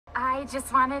I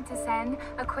just wanted to send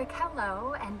a quick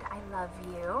hello and I love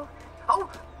you. Oh,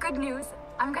 good news.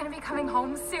 I'm gonna be coming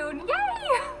home soon.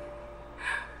 Yay!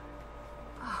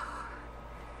 Oh,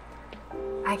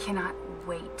 I cannot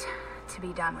wait to be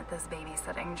done with this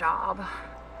babysitting job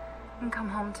and come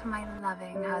home to my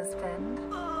loving husband.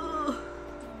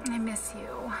 I miss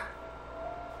you.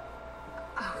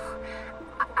 Oh,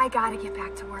 I gotta get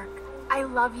back to work. I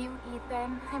love you,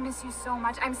 Ethan. I miss you so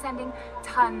much. I'm sending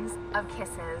tons of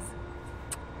kisses.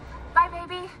 Bye,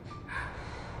 baby.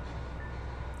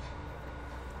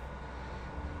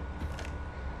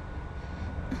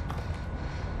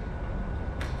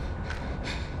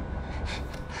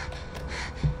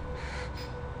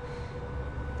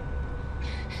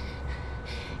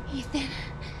 Ethan.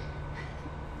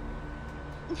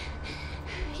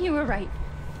 You were right.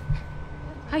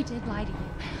 I did lie to you.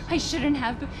 I shouldn't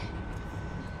have.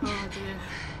 Oh dear.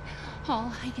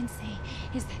 All I can say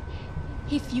is that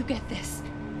if you get this,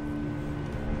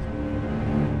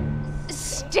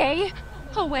 stay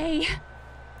away.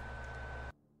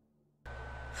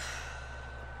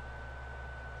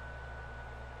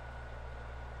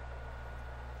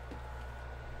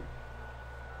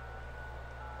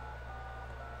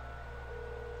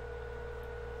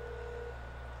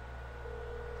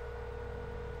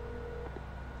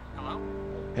 Hello?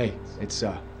 Hey, it's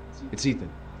Ethan.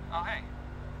 Oh, hey.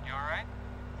 You alright?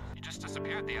 You just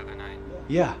disappeared the other night.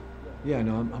 Yeah,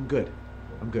 no, I'm good.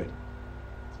 I'm good.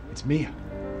 It's Mia.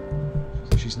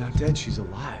 She's not dead, she's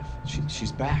alive.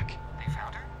 She's back. They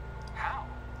found her? How?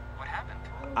 What happened?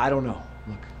 I don't know.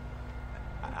 Look,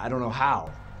 I don't know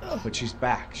how, but she's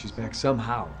back. She's back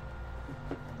somehow.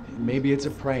 Maybe it's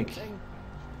a prank.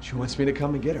 She wants me to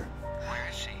come and get her. Where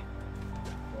is she?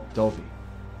 Dulvey,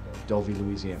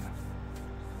 Louisiana.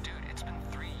 Dude, it's been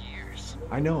 3 years.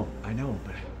 I know,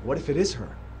 but what if it is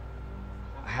her?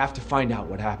 I have to find out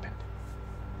what happened.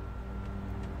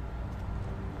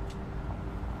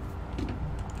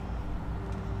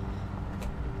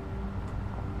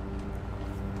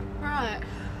 Right.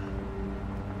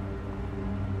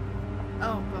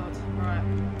 Oh god, right.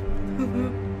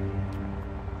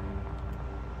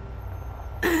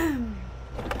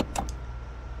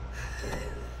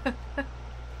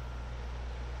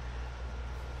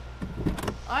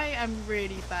 I am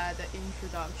really bad at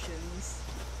introductions.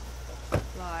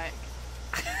 Like...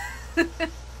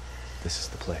 This is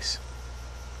the place.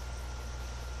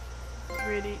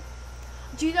 Really?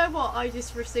 Do you know what? I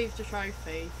just received a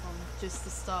trophy from just the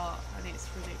start and it's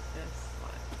ridiculous.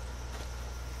 Like...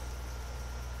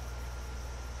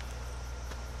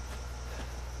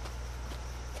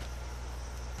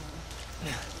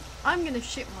 I'm gonna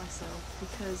shit myself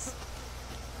because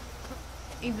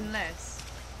even less.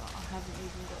 I haven't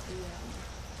even got the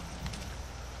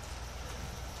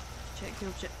check the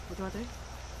object. What do I do?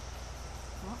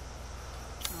 What?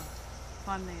 Oh,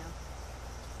 find Mia.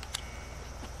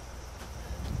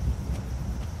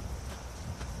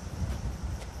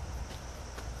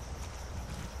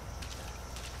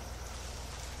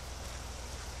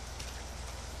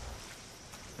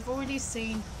 I've already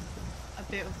seen a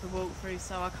bit of the walkthrough,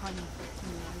 so I kind of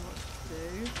know what to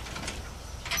do.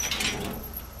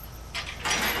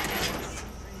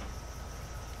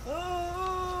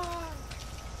 Oh!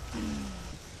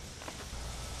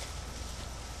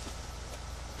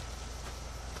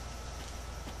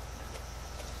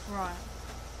 Right.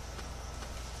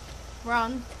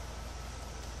 Run.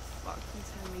 Fuck, you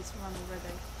telling me to run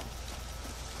already.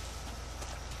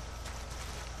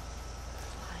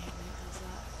 I hate when it does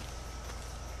that.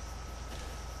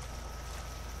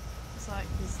 It's like,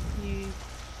 because you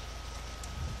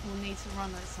will need to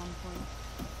run at some point.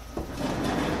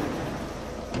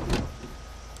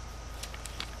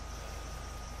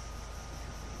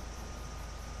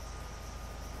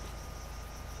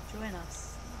 Join us.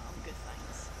 No, I'm good,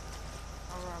 thanks.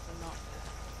 I'd rather not.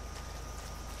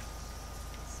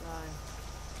 So...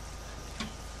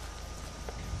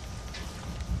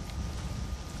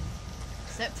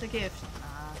 accept a gift.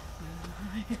 Nah.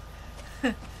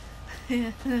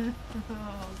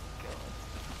 Oh god.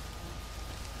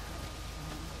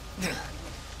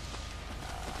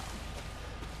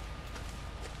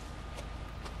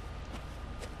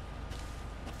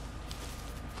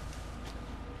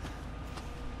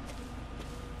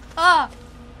 Ah!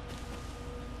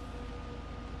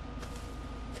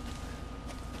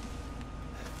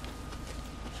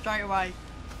 Straight away,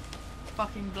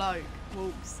 fucking bloke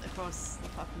walks across the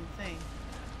fucking thing.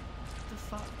 What the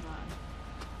fuck, man?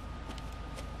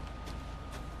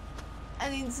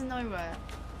 And into nowhere.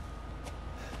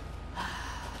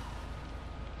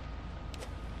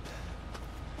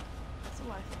 It's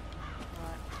away from me.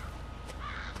 Right.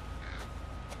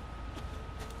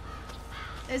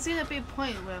 There's gonna be a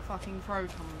point where a fucking crow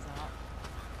comes out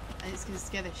and it's gonna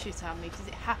scare the shit out of me because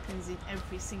it happens in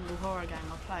every single horror game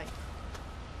I play.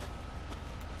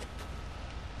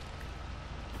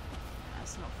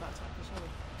 That's not that type of story.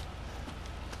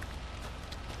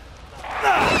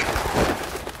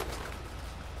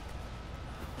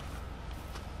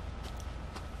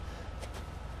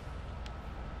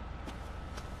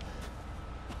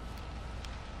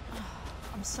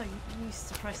 I'm so used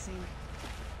to pressing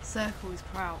circle with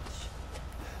crouch.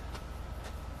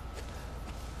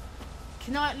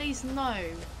 Can I at least know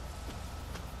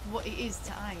what it is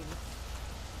to aim?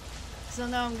 Because I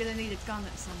know I'm going to need a gun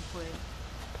at some point.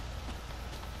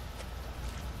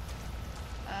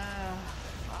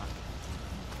 Fuck.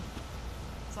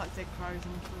 It's like dead crows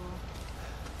on the floor.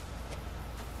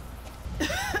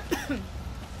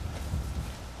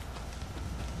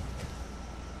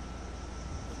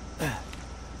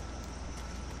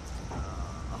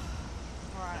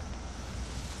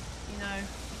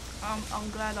 I'm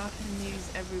glad I can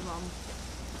use everyone.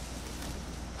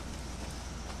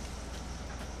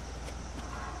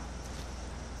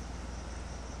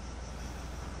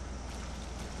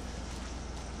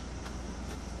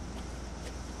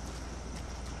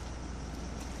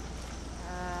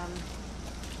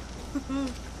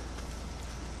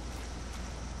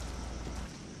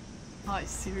 I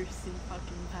seriously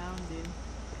fucking pounding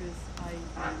because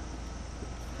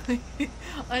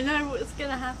I know what's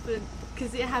gonna happen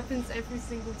because it happens every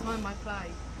single time I play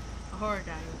a horror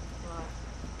game.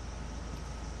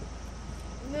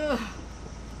 Like, ugh.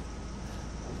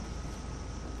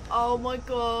 Oh my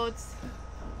god,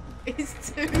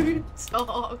 it's too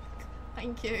dark.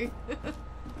 Thank you. Open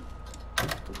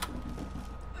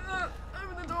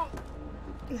the door.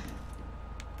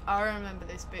 I remember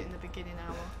this bit in the beginning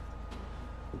hour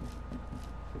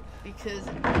because.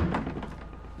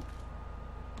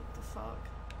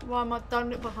 Why am I?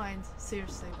 Don't look behind.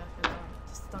 Seriously, Becca, don't.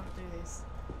 Just don't do this.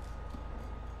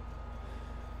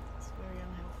 It's very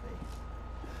unhealthy.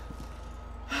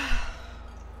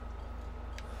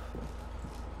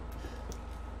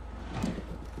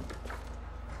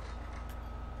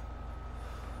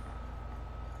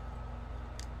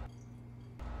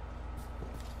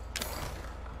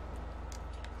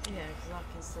 Yeah, because I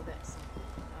can select something.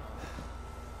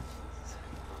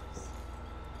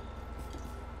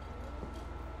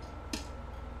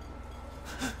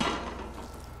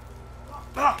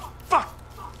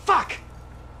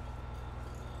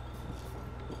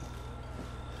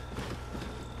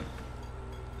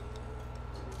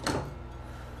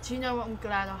 Do you know what? I'm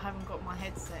glad I haven't got my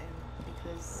headset in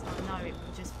because I know it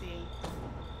would just be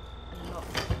a lot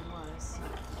worse.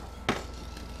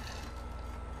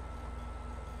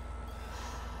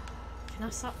 Can I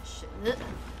shut?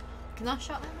 Can I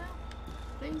shut that now,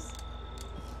 please?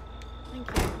 Thank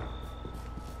you.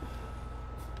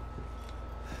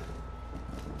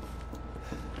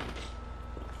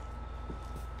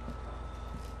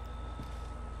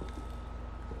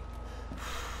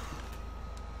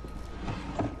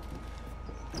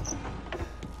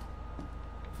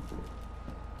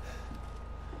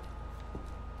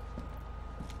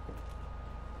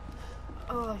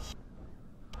 Oh,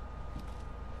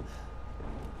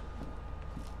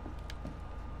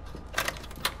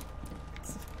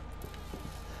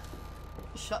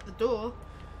 shut the door.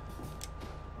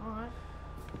 All right.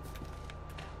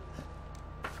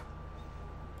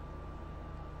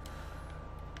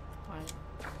 Fine.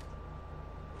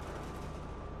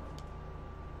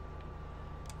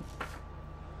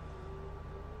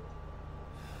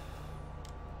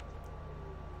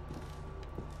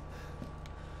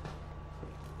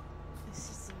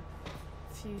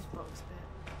 Fuse box bit.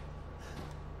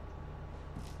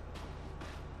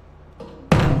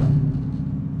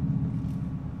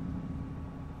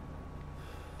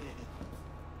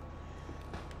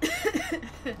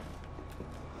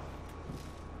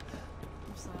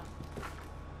 What's that?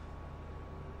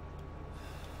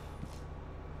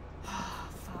 Oh,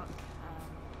 fuck.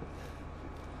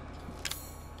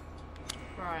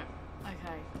 Right.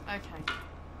 Okay. Okay.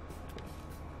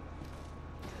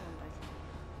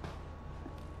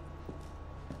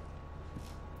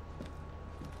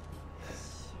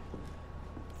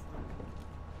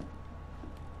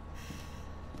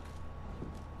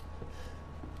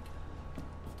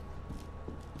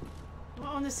 I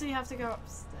honestly have to go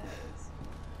upstairs.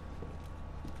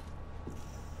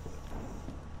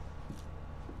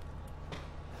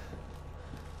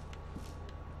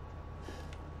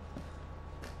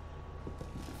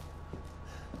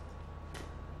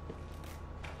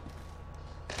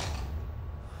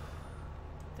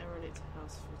 They're related to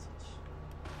house footage.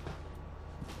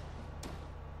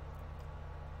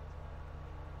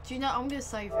 Do you know, I'm gonna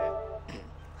save it.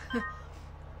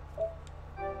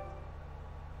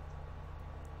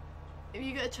 If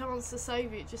you get a chance to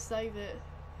save it, just save it.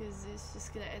 Because it's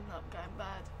just gonna end up going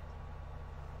bad.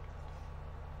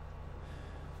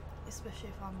 Especially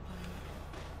if I'm playing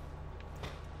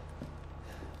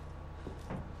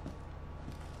it.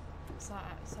 So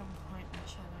at some point my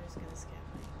shadow is gonna scare me.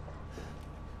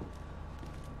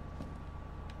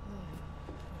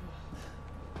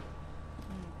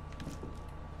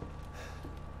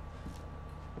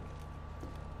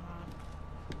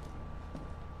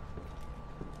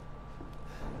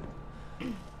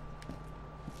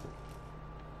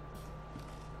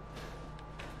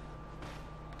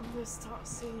 I'm gonna start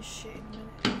seeing shit in a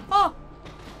minute. Oh!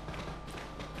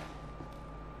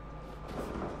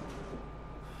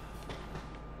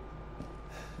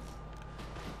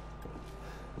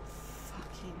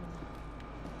 Fucking.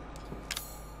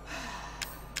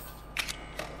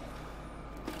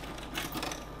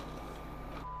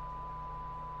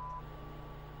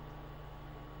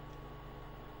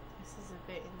 This is a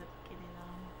bit in the beginning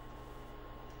now.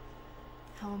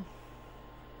 Come on.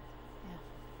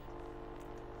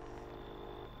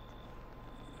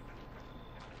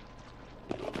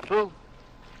 Who?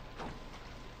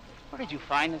 Where did you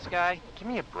find this guy? Give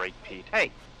me a break, Pete.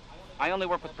 Hey, I only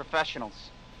work with professionals.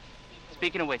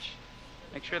 Speaking of which,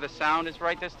 make sure the sound is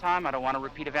right this time. I don't want a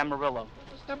repeat of Amarillo.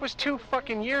 That was 2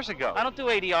 fucking years ago. I don't do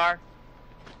ADR.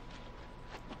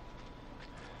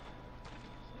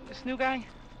 This new guy?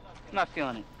 I'm not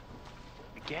feeling it.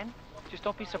 Again? Just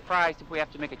don't be surprised if we have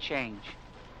to make a change.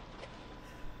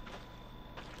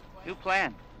 New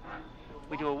plan.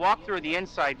 We do a walkthrough of the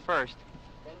inside first,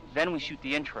 then we shoot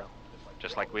the intro.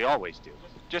 Just like we always do.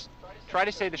 Just try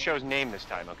to say the show's name this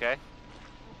time, okay?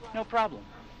 No problem.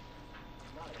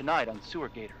 Tonight on Sewer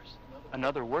Gators,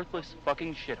 another worthless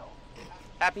fucking shithole.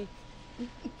 Happy?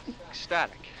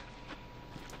 Ecstatic.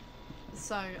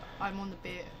 So I'm on the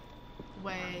bit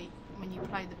where when you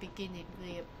play the beginning,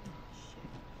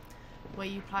 where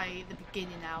you play the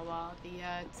beginning hour, the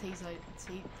I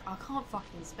can't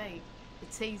fucking speak. The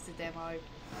teaser demo.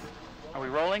 Are we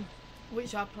rolling?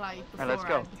 Which I played before. All right, let's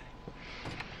go.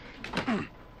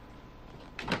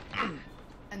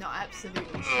 And I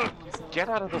absolutely shit myself. Get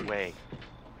out of the way.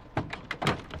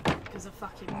 Because a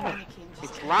fucking mannequin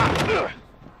just... It's locked.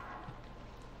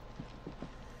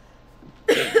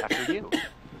 After you.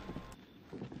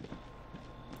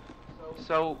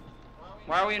 So,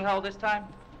 why are we in hell this time?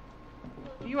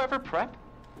 Do you ever prep?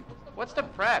 What's the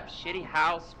prep? Shitty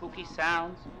house, spooky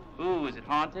sounds? Ooh, is it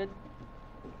haunted?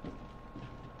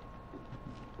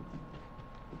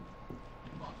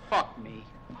 Fuck me.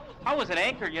 I was an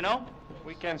anchor, you know?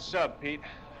 Weekend sub, Pete.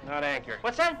 Not anchor.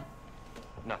 What's that?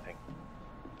 Nothing.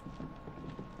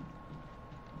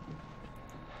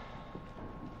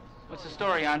 What's the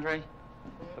story, Andre?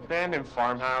 Abandoned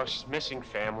farmhouse, missing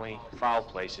family, foul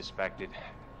play suspected.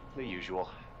 The usual.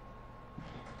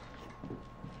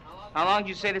 How long did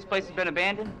you say this place has been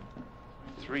abandoned?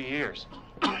 3 years.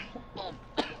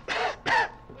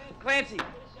 Clancy,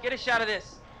 get a shot of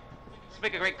this. Let's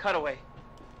make a great cutaway.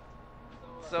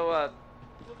 So,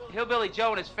 Hillbilly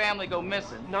Joe and his family go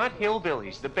missing. Not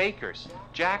hillbillies, the Bakers.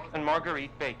 Jack and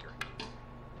Marguerite Baker.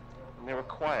 And they were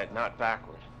quiet, not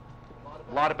backward.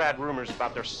 A lot of bad rumors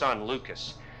about their son,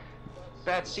 Lucas.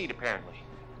 Bad seed, apparently.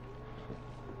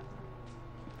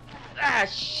 Ah,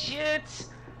 shit!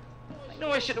 I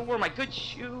know I should have worn my good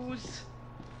shoes.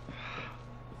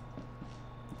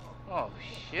 Oh,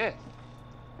 shit.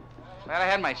 Glad I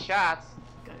had my shots.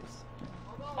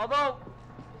 Although,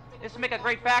 this would make a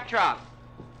great backdrop.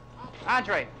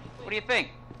 Andre, what do you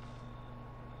think?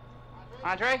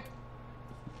 Andre?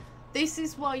 This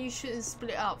is why you shouldn't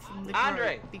split up from the group.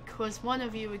 Andre! Because one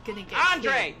of you are gonna get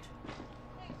Andre! killed.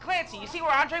 Clancy, you see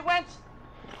where Andre went?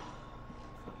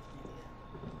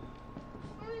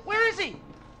 Where is he?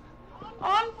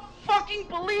 Unfucking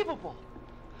believable.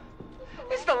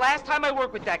 This is the last time I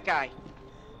work with that guy.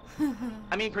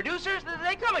 I mean, producers,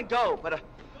 they come and go, but a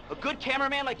good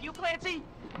cameraman like you, Clancy,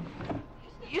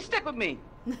 you stick with me.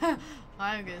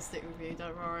 I am gonna stick with you,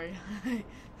 don't worry. I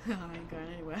ain't going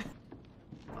anywhere.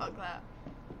 Fuck that.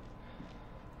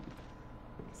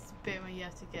 It's the bit where you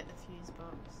have to get the fuse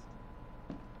box.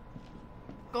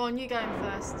 Go on, you go in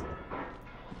first.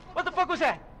 What the fuck was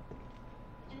that?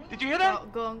 Did you hear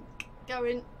that? Go on, go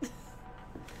in. I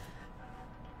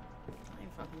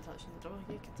ain't fucking touching the door,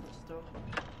 you can touch the door.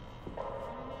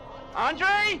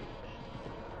 Andre?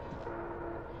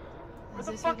 Where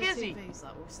the fuck is he? Like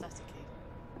all staticky.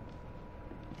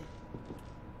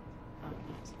 Oh, no,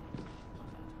 it's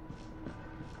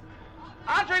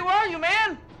not. Andre, where are you,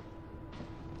 man?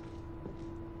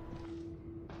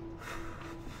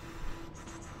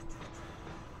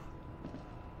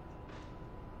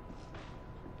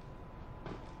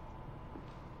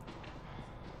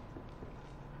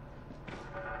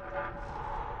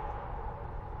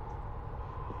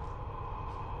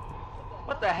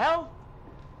 What the hell?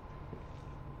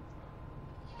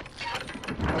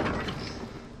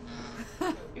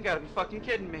 You gotta be fucking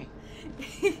kidding me.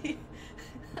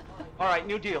 Alright,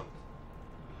 new deal.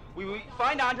 We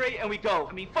find Andre and we go.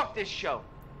 I mean, fuck this show.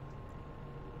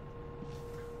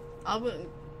 I wouldn't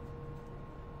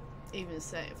even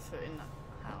set a foot in that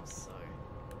house, so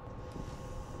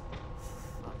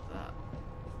fuck that.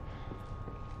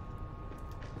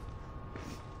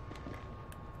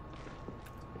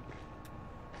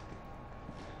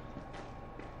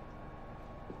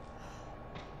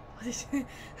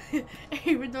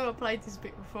 Even though I played this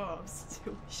bit before, I'm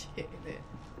still shitting it.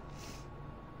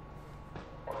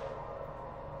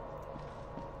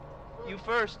 You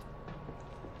first.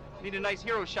 Need a nice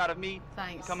hero shot of me.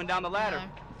 Thanks. Coming down the ladder.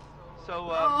 No.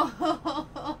 So,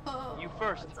 you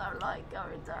first. I don't like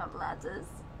going down ladders.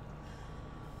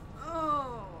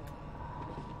 Oh.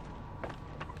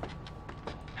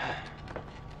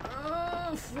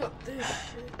 Oh, fuck this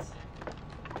shit.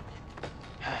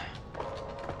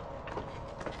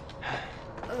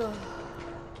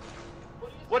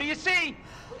 What do you see?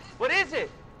 What is it?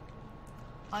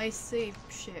 I see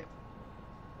shit.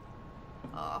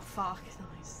 Oh, fuck.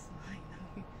 Nice.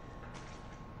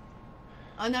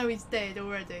 I know he's dead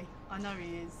already. I know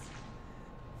he is.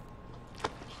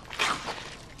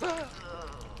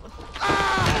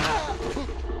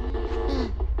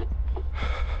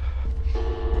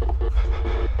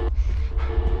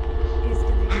 He's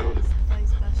gonna get his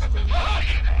face bashed in.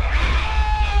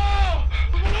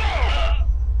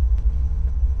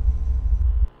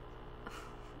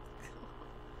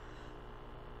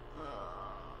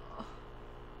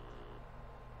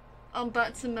 I'm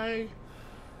back to me.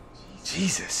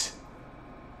 Jesus.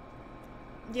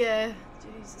 Yeah,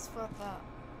 Jesus, fuck that.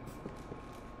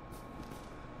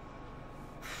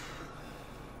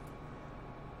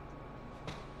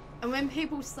 And when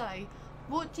people say,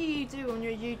 what do you do on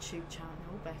your YouTube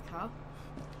channel, Becca?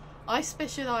 I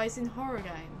specialise in horror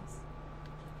games.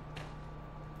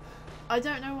 I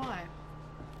don't know why.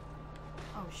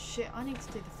 Oh shit, I need to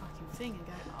do the fucking thing and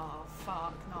go, oh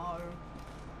fuck, no.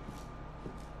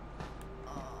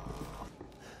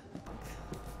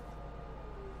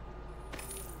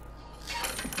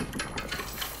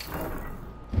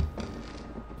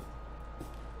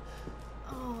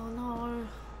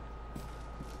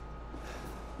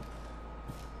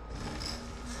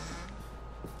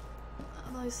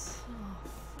 Oh,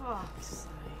 fuck's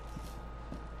sake.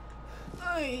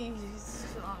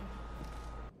 Oh,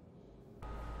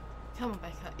 come on,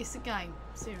 Becca. It's a game.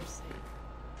 Seriously.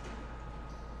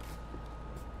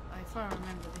 If I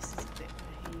remember, this is the bit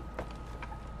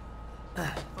where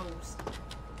he falls.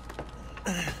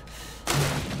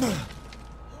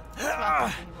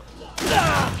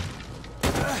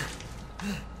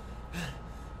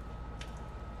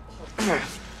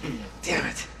 Damn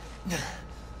it.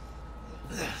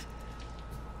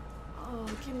 Oh,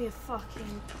 give me a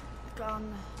fucking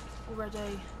gun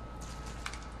already.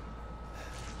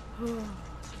 Oh,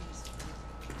 jeez.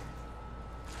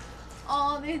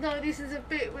 Oh, no, this is a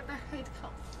bit with the head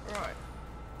cut. Right.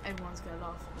 Everyone's gonna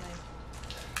laugh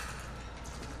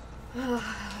at me. Right,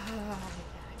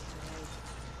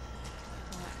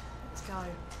 let's go.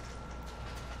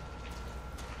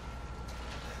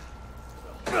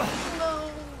 No!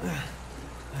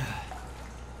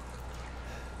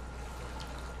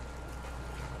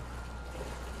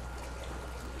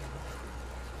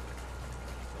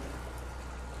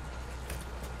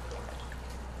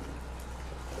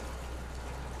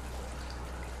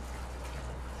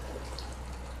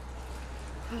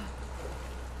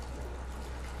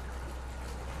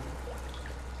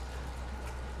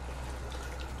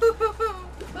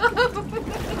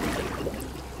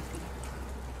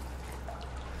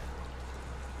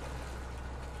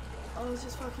 Oh, let's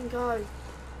just fucking go.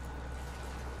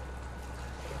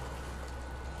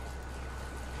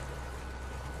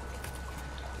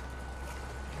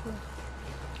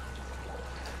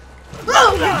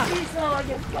 Oh,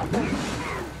 you fucker!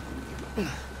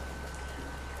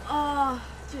 Oh,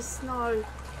 just no.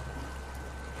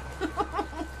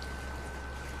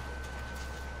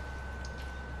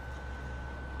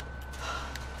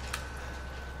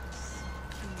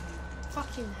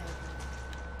 Fucking hell.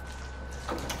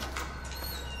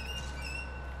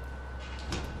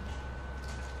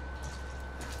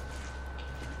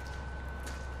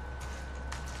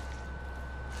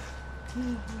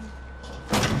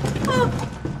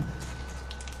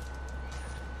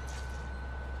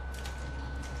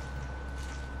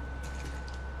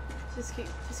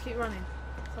 Just keep running.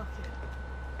 Fuck it.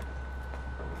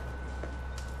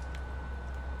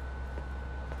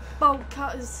 Bolt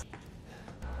cutters.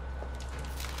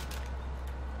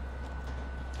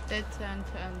 Dead turn,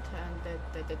 dead, turn,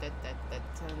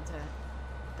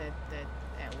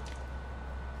 L.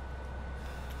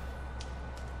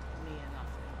 Mia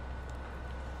nothing.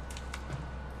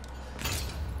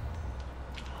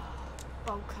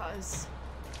 Bolt cutters.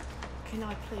 Can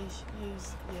I please use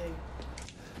you?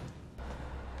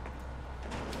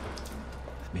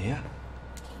 Mia?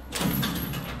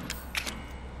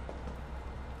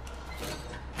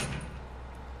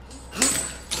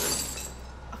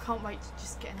 I can't wait to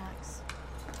just get an axe.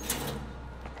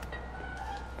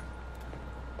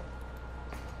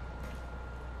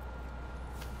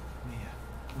 Mia.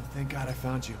 Oh, thank God I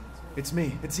found you. It's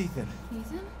me. It's Ethan.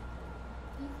 Ethan?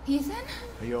 Ethan?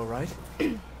 Are you alright?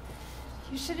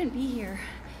 You shouldn't be here.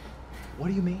 What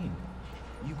do you mean?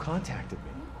 You contacted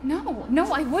me.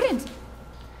 No, I wouldn't.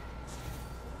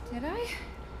 Did I?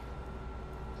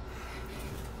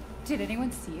 Did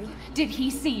anyone see you? Did he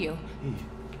see you? Hey,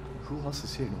 who else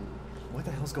is here? What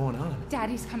the hell's going on?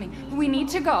 Daddy's coming. We need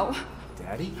to go.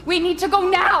 Daddy? We need to go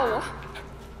now!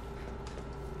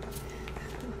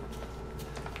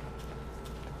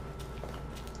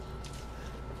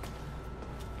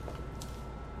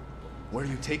 Where are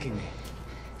you taking me?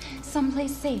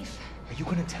 Someplace safe. Are you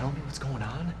gonna tell me what's going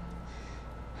on?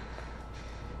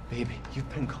 Baby, you've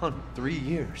been gone 3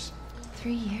 years.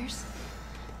 3 years?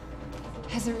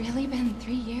 Has it really been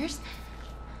 3 years?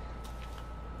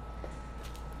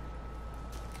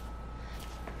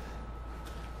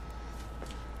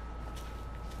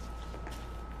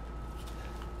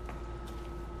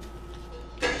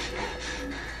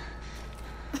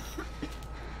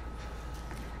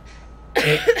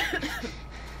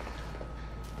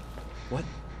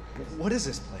 What is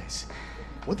this place?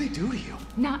 What'd they do to you?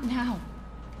 Not now.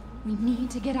 We need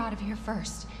to get out of here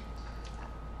first.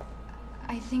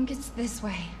 I think it's this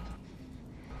way.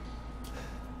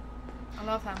 I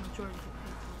love how majority of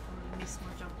people probably miss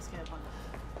my jump scare by now.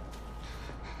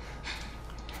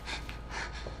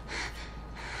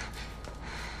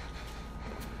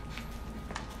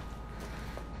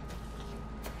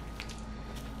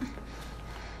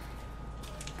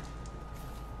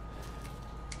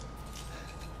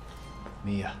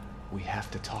 Mia, we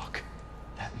have to talk.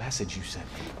 That message you sent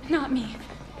me. Not me.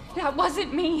 That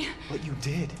wasn't me. But you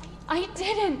did. I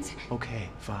didn't. Okay,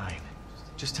 fine.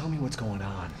 Just tell me what's going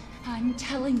on. I'm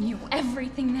telling you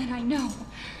everything that I know.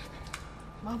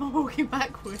 Mama walking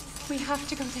backwards. We have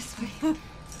to go this way.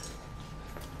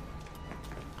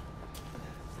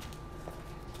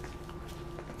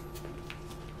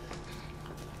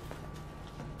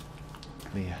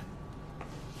 Mia,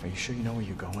 are you sure you know where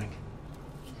you're going?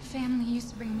 Family used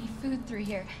to bring me food through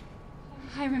here.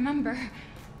 I remember.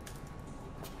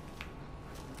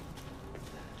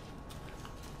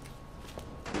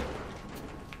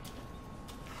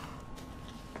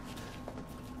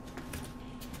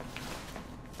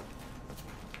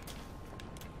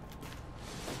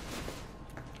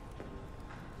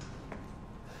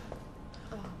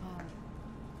 Oh man.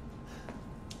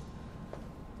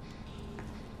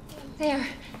 There.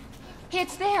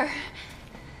 It's there.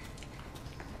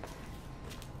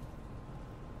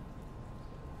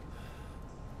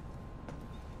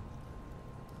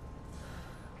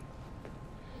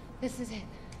 This is it.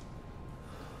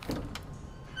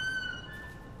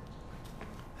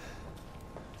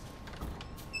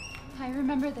 I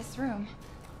remember this room.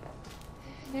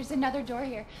 There's another door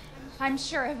here. I'm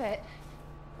sure of it.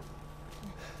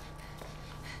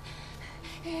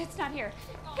 It's not here.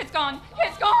 It's gone.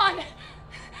 It's gone!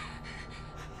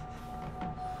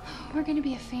 We're gonna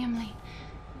be a family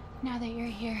now that you're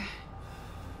here.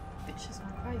 Bitch has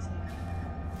gone crazy.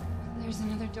 There's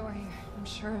another door here. I'm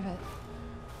sure of it.